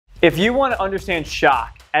If you want to understand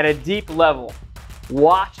shock at a deep level,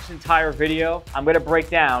 watch this entire video. I'm going to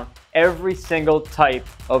break down every single type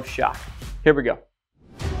of shock. Here we go.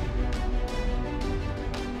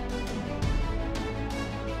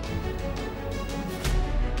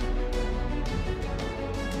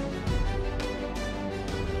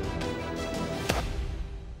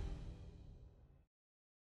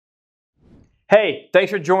 Hey,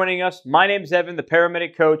 thanks for joining us. My name is Evan, the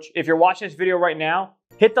Paramedic Coach. If you're watching this video right now,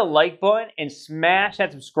 hit the like button and smash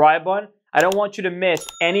that subscribe button. I don't want you to miss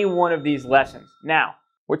any one of these lessons. Now,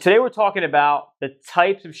 today we're talking about the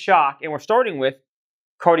types of shock, and we're starting with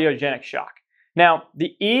cardiogenic shock. Now,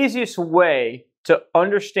 the easiest way to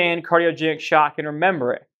understand cardiogenic shock and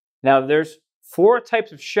remember it, now there's 4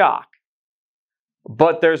 types of shock,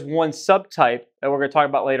 but there's one subtype that we're going to talk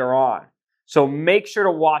about later on. So make sure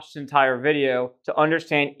to watch this entire video to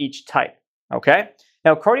understand each type, okay?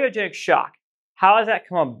 Now, cardiogenic shock, how does that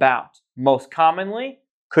come about? Most commonly,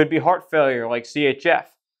 could be heart failure like CHF.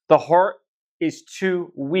 The heart is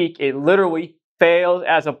too weak. It literally fails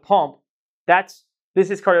as a pump. This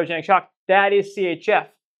is cardiogenic shock. That is CHF.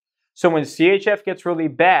 So when CHF gets really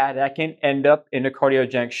bad, that can end up in a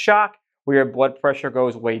cardiogenic shock where your blood pressure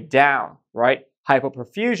goes way down, right?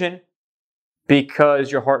 Hypoperfusion,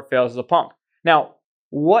 because your heart fails as a pump. Now,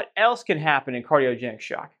 what else can happen in cardiogenic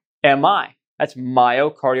shock? MI, that's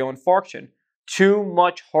myocardial infarction. Too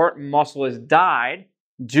much heart muscle has died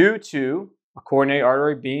due to a coronary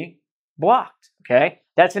artery being blocked, okay?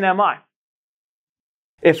 That's an MI.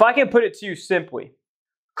 If I can put it to you simply,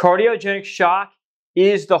 cardiogenic shock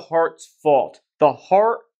is the heart's fault. The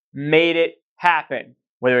heart made it happen,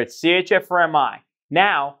 whether it's CHF or MI.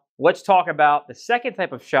 Now, let's talk about the second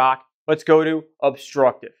type of shock. Let's go to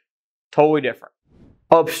obstructive. Totally different.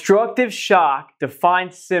 Obstructive shock,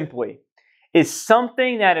 defined simply, is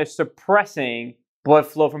something that is suppressing blood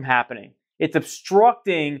flow from happening. It's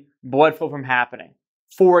obstructing blood flow from happening.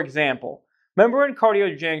 For example, remember in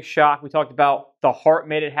cardiogenic shock, we talked about the heart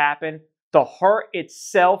made it happen. The heart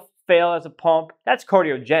itself failed as a pump. That's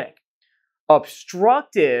cardiogenic.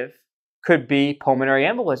 Obstructive could be pulmonary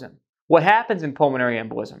embolism. What happens in pulmonary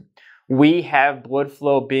embolism? We have blood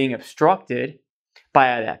flow being obstructed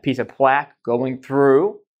by that piece of plaque going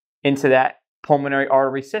through into that pulmonary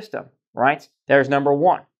artery system, right? There's number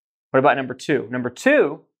 1. What about number 2? Number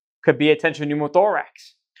 2 could be attention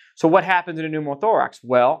pneumothorax. So what happens in a pneumothorax?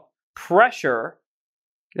 Well, pressure,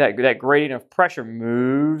 that gradient of pressure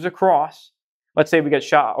moves across. Let's say we get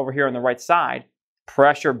shot over here on the right side.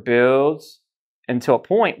 Pressure builds until a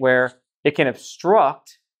point where it can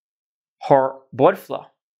obstruct heart blood flow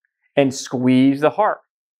and squeeze the heart.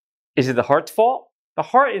 Is it the heart's fault? The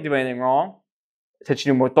heart didn't do anything wrong.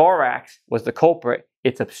 Attention pneumothorax was the culprit.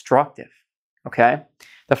 It's obstructive, okay?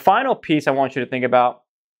 The final piece I want you to think about,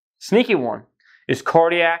 sneaky one, is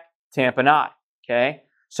cardiac tamponade, okay?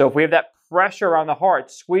 So if we have that pressure around the heart,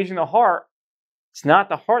 squeezing the heart, it's not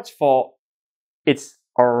the heart's fault, it's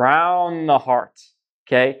around the heart,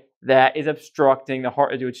 okay? That is obstructing the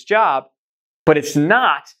heart to do its job, but it's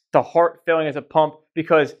not the heart failing as a pump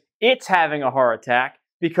because it's having a heart attack,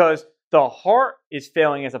 because the heart is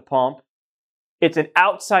failing as a pump. It's an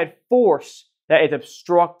outside force that is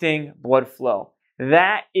obstructing blood flow.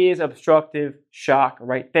 That is obstructive shock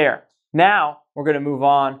right there. Now, we're going to move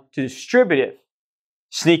on to distributive.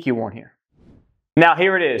 Sneaky one here. Now,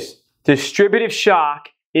 here it is. Distributive shock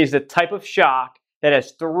is the type of shock that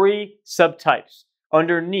has 3 subtypes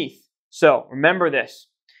underneath. So, remember this.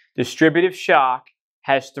 Distributive shock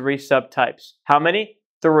has 3 subtypes. How many?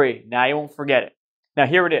 3. Now you won't forget it. Now,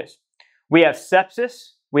 here it is. We have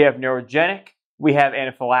sepsis, we have neurogenic, we have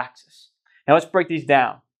anaphylaxis. Now let's break these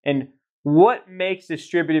down. And what makes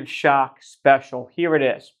distributive shock special? Here it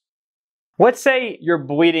is. Let's say you're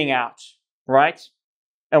bleeding out, right?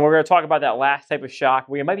 And we're going to talk about that last type of shock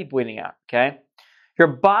where you might be bleeding out, okay? Your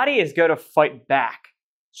body is going to fight back.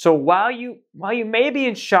 So while you may be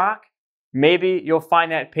in shock, maybe you'll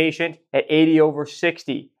find that patient at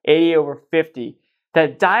 80/60, 80/50.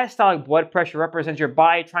 That diastolic blood pressure represents your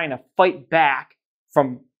body trying to fight back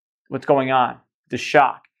from what's going on, the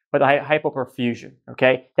shock, with the hypoperfusion,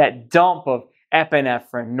 okay? That dump of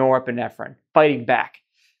epinephrine, norepinephrine, fighting back.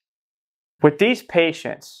 With these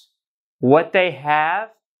patients, what they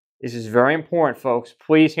have, this is very important, folks.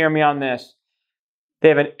 Please hear me on this. They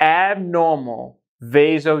have an abnormal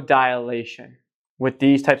vasodilation with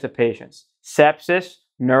these types of patients. Sepsis,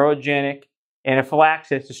 neurogenic,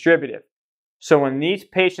 anaphylaxis, distributive. So when these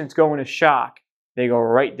patients go into shock, they go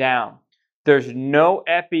right down. There's no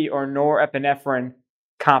epi or norepinephrine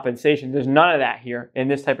compensation. There's none of that here in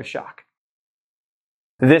this type of shock.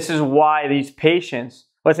 This is why these patients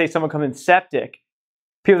Let's say someone comes in septic.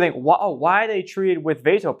 People think, why are they treated with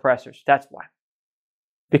vasopressors? That's why.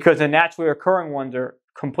 Because the naturally occurring ones are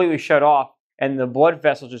completely shut off and the blood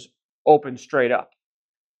vessels just open straight up.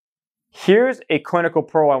 Here's a clinical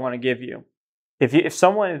pro I want to give you. If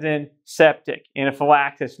someone is in septic,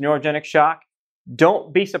 anaphylaxis, neurogenic shock,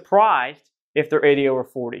 don't be surprised if they're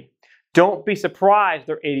 80/40. Don't be surprised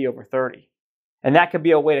they're 80/30. And that could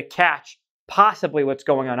be a way to catch possibly what's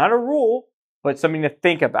going on. Not a rule, but something to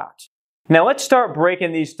think about. Now let's start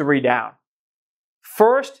breaking these three down.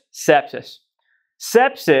 First, sepsis.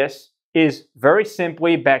 Sepsis is very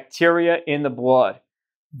simply bacteria in the blood.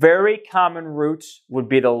 Very common routes would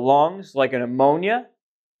be the lungs, like an pneumonia.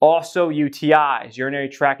 Also UTIs, urinary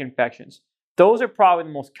tract infections. Those are probably the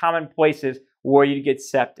most common places where you get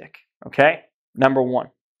septic, okay? Number one,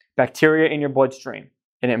 bacteria in your bloodstream,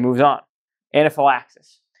 and it moves on.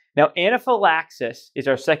 Anaphylaxis. Now, anaphylaxis is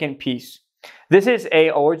our second piece. This is an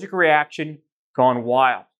allergic reaction gone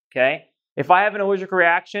wild, okay? If I have an allergic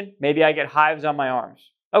reaction, maybe I get hives on my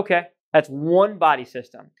arms. Okay, that's one body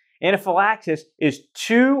system. Anaphylaxis is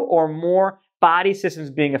two or more body systems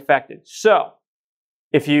being affected. So,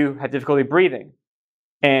 if you have difficulty breathing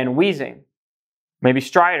and wheezing, maybe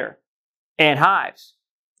stridor and hives,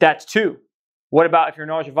 that's two. What about if you're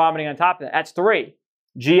nausea vomiting on top of that? That's three.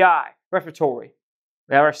 GI, respiratory,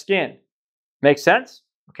 we have our skin. Make sense?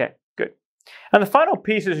 Okay, good. And the final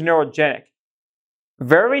piece is neurogenic.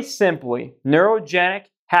 Very simply, neurogenic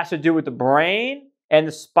has to do with the brain and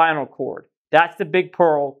the spinal cord. That's the big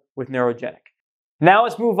pearl with neurogenic. Now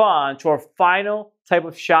let's move on to our final type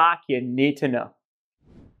of shock you need to know.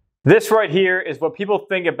 This right here is what people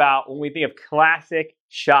think about when we think of classic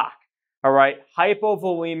shock. All right,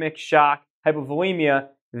 hypovolemic shock, hypovolemia.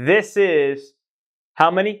 This is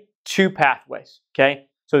how many? Two pathways, okay?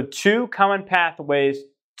 So two common pathways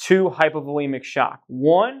to hypovolemic shock.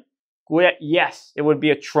 One, yes, it would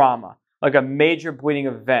be a trauma, like a major bleeding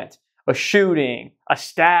event, a shooting, a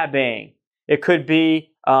stabbing. It could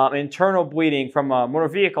be internal bleeding from a motor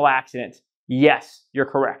vehicle accident. Yes, you're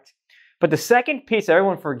correct. But the second piece that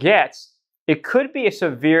everyone forgets, it could be a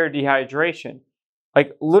severe dehydration,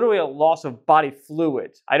 like literally a loss of body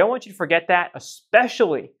fluids. I don't want you to forget that,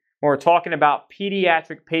 especially when we're talking about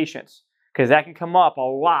pediatric patients, because that can come up a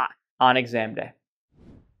lot on exam day.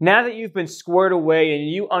 Now that you've been squared away and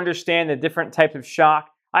you understand the different types of shock,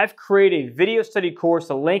 I've created a video study course,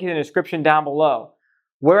 the link in the description down below,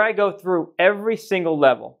 where I go through every single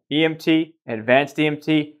level: EMT, advanced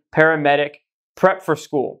EMT, paramedic, prep for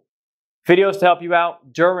school, videos to help you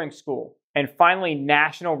out during school, and finally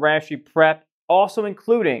national registry prep, also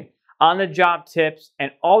including on-the-job tips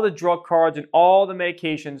and all the drug cards and all the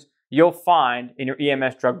medications you'll find in your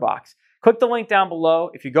EMS drug box. Click the link down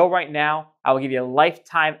below. If you go right now, I will give you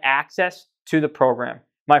lifetime access to the program.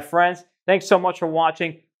 My friends, thanks so much for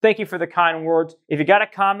watching. Thank you for the kind words. If you got a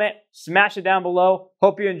comment, smash it down below.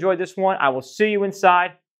 Hope you enjoyed this one. I will see you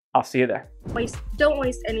inside. I'll see you there. Don't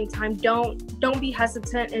waste any time. Don't be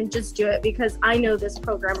hesitant and just do it, because I know this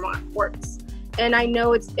program works. And I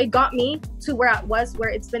know it got me to where I was, where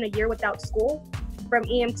it's been a year without school. From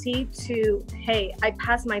EMT to, hey, I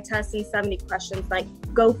passed my test in 70 questions. Like,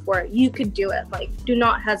 go for it. You could do it. Like, do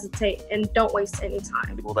not hesitate and don't waste any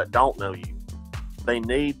time. People that don't know you, they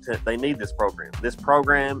need this program. This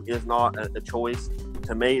program is not a choice.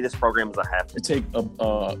 To me, this program is a habit. It takes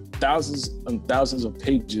thousands and thousands of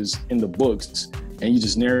pages in the books, and you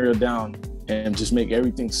just narrow it down and just make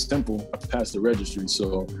everything simple to pass the registry.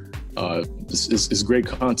 So it's great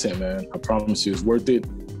content, man. I promise you, it's worth it.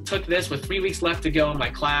 Took this with 3 weeks left to go in my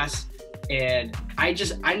class, and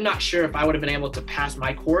I'm not sure if I would have been able to pass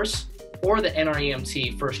my course or the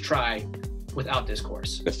NREMT first try without this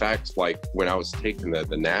course. The fact, like when I was taking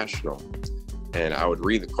the national, and I would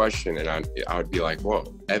read the question and I would be like, whoa,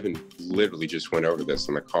 Evan literally just went over this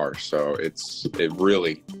in the car. So it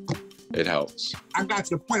helps. I got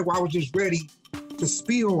to the point where I was just ready to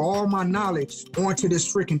spill all my knowledge onto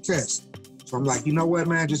this freaking test. So I'm like, you know what,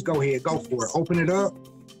 man, just go ahead, go for it. Open it up.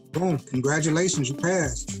 Boom, congratulations, you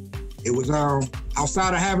passed. It was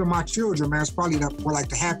outside of having my children, man, it's probably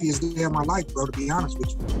the happiest day of my life, bro, to be honest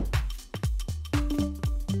with you.